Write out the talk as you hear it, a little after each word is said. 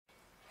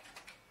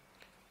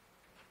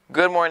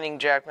Good morning,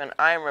 Jackman.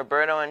 I am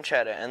Roberto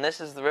Anchetta, and this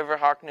is the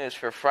Riverhawk News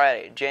for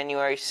Friday,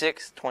 January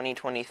 6,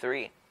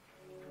 2023.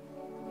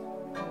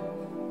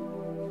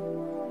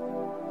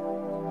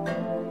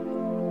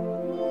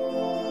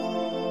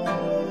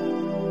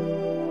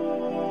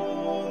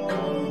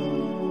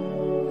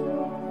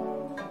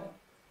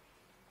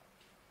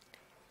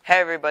 Hey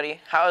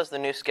everybody, how is the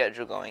new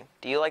schedule going?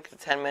 Do you like the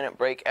 10-minute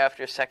break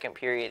after second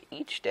period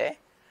each day?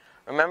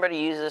 Remember to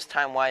use this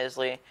time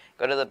wisely,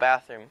 go to the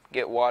bathroom,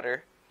 get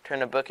water,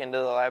 turn a book into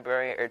the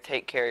library, or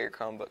take care of your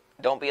Chromebook.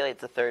 Don't be late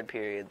to third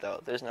period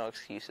though, there's no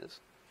excuses.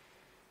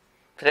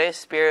 Today's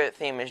spirit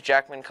theme is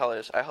Jackman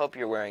Colors. I hope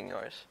you're wearing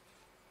yours.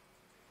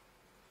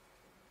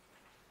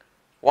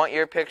 Want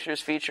your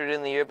pictures featured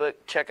in the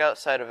yearbook? Check out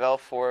site of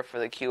L4 for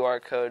the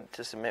QR code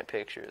to submit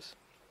pictures.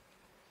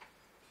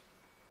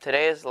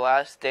 Today is the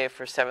last day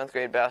for 7th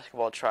grade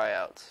basketball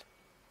tryouts.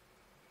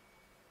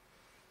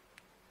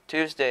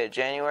 Tuesday,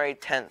 January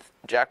 10th,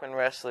 Jackman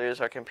wrestlers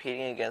are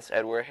competing against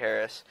Edward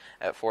Harris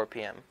at 4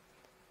 p.m.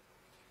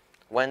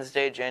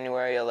 Wednesday,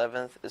 January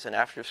 11th is an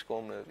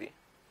after-school movie.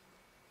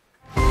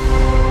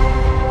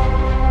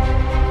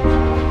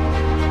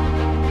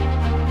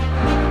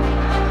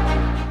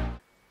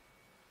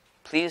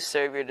 Please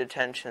serve your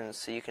detentions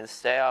so you can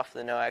stay off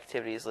the no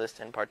activities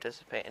list and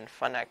participate in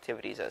fun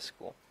activities at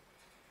school.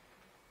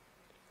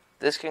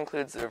 This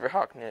concludes the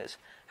Riverhawk News.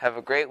 Have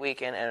a great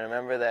weekend and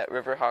remember that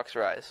Riverhawks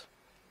rise.